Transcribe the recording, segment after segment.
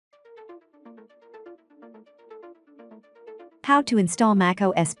How to install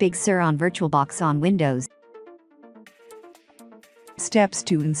macOS Big Sur on VirtualBox on Windows. Steps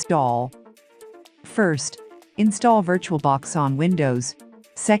to install. First, install VirtualBox on Windows.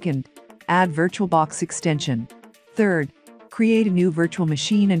 Second, add VirtualBox extension. Third, create a new virtual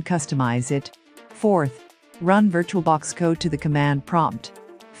machine and customize it. Fourth, run VirtualBox code to the command prompt.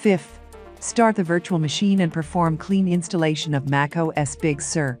 Fifth, start the virtual machine and perform clean installation of macOS Big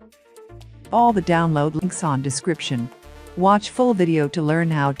Sur. All the download links on description. Watch full video to learn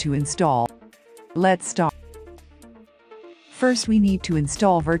how to install. Let's start. First, we need to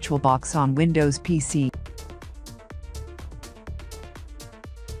install VirtualBox on Windows PC.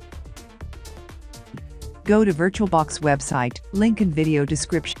 Go to VirtualBox website, link in video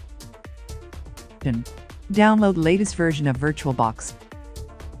description. Download latest version of VirtualBox.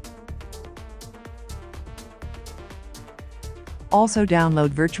 Also download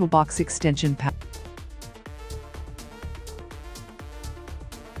VirtualBox extension pack.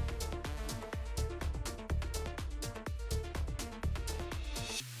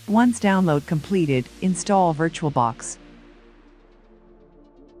 Once download completed, install VirtualBox.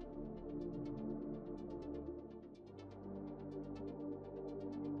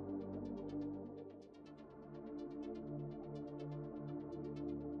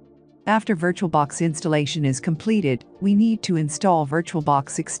 After VirtualBox installation is completed, we need to install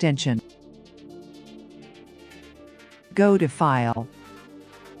VirtualBox extension. Go to File,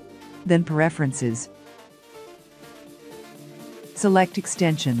 then Preferences. Select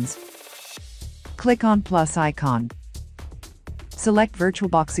Extensions. Click on plus icon. Select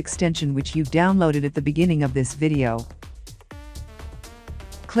VirtualBox extension which you downloaded at the beginning of this video.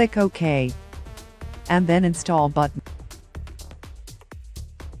 Click OK, and then Install button.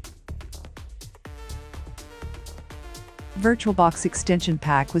 VirtualBox extension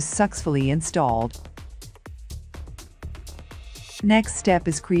pack was successfully installed. Next step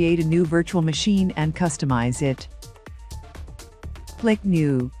is create a new virtual machine and customize it. Click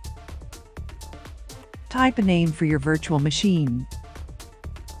New. Type a name for your virtual machine.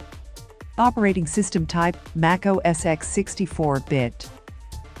 Operating system type, macOS X 64-bit.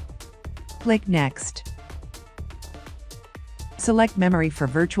 Click Next. Select memory for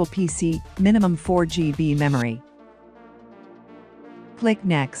virtual PC, minimum 4 GB memory. Click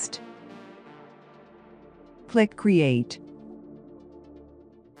Next. Click Create.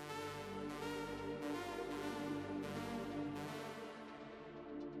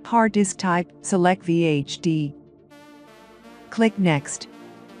 Hard disk type, select VHD. Click Next.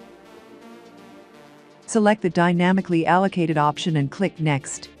 Select the dynamically allocated option and click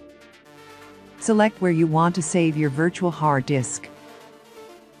Next. Select where you want to save your virtual hard disk.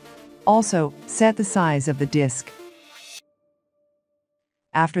 Also, set the size of the disk.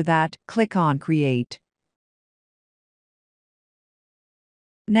 After that, click on Create.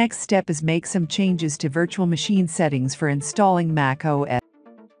 Next step is make some changes to virtual machine settings for installing macOS.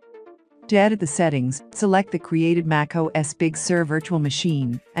 To edit the settings, select the created macOS Big Sur virtual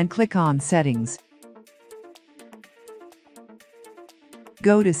machine and click on Settings.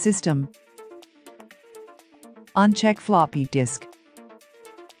 Go to System. Uncheck Floppy disk.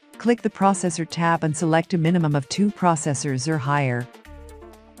 Click the Processor tab and select a minimum of 2 processors or higher.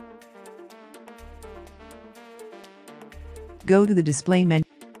 Go to the Display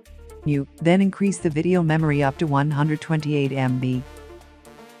menu, then increase the video memory up to 128 MB.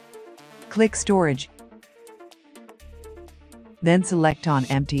 Click Storage. Then select on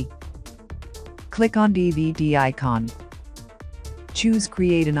Empty. Click on DVD icon. Choose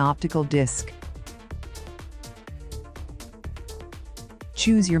Create an optical disk.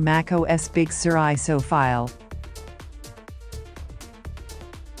 Choose your macOS Big Sur ISO file.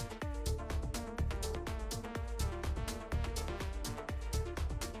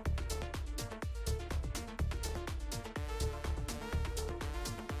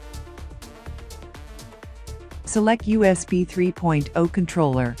 Select USB 3.0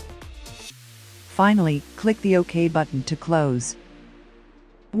 controller. Finally, click the OK button to close.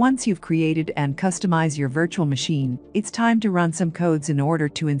 Once you've created and customized your virtual machine, it's time to run some codes in order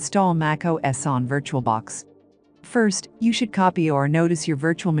to install macOS on VirtualBox. First, you should copy or notice your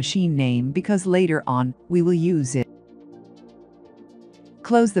virtual machine name because later on, we will use it.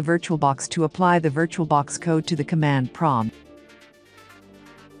 Close the VirtualBox to apply the VirtualBox code to the command prompt.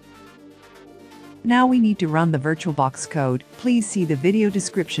 Now we need to run the VirtualBox code. Please see the video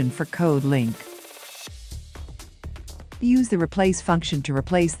description for code link. Use the replace function to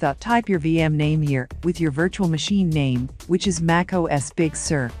replace the type your VM name here with your virtual machine name, which is macOS Big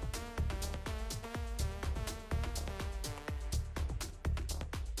Sur.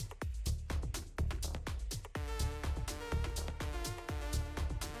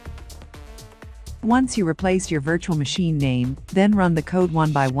 Once you replace your virtual machine name, then run the code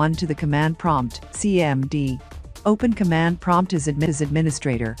one by one to the command prompt, cmd. Open command prompt as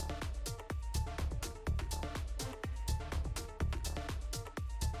administrator.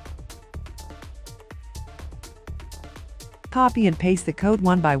 Copy and paste the code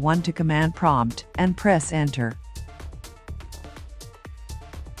one by one to command prompt, and press enter.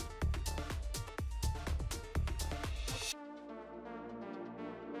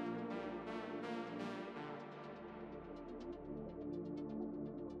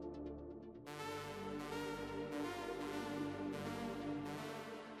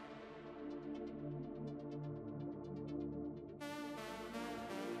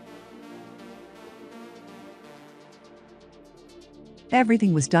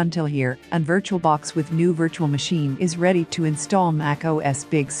 Everything was done till here, and VirtualBox with new virtual machine is ready to install macOS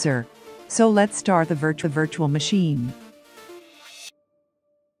Big Sur. So let's start the virtual machine.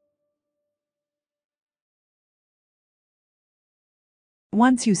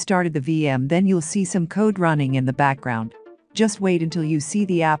 Once you started the VM, then you'll see some code running in the background. Just wait until you see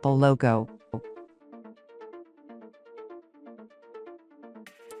the Apple logo.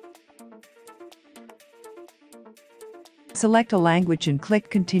 Select a language and click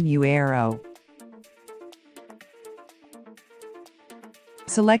Continue arrow.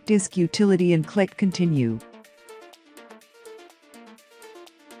 Select Disk Utility and click Continue.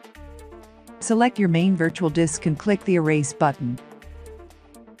 Select your main virtual disk and click the Erase button.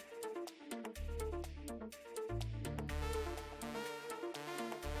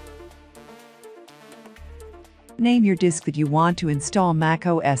 Name your disk that you want to install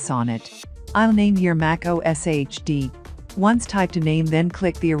macOS on it. I'll name here macOS HD. Once typed a name, then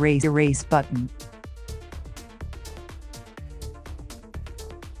click the Erase button.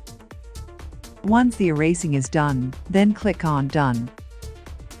 Once the erasing is done, then click on Done.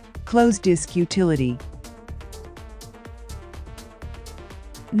 Close Disk Utility.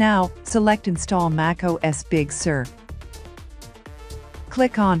 Now, select Install macOS Big Sur.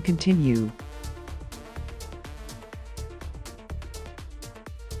 Click on Continue.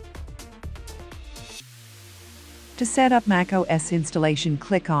 To set up macOS installation,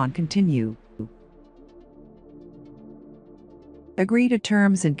 click on Continue. Agree to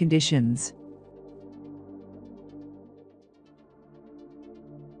terms and conditions.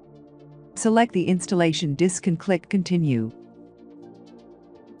 Select the installation disk and click Continue.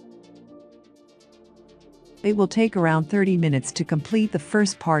 It will take around 30 minutes to complete the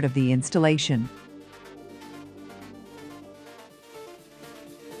first part of the installation.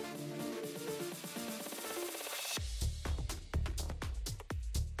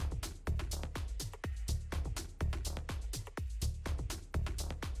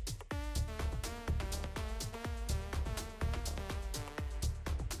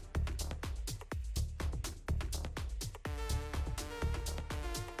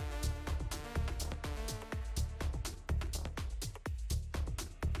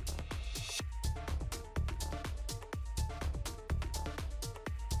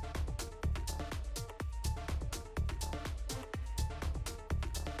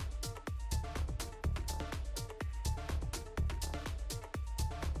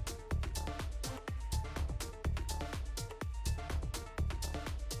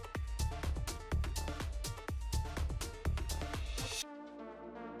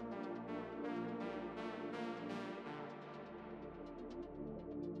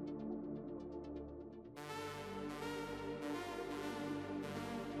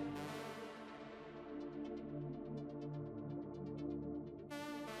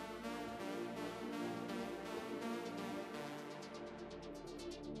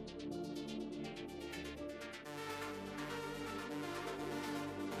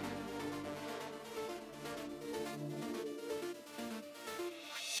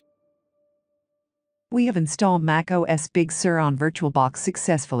 We have installed macOS Big Sur on VirtualBox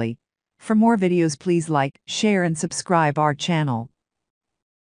successfully. For more videos, please like, share and subscribe our channel.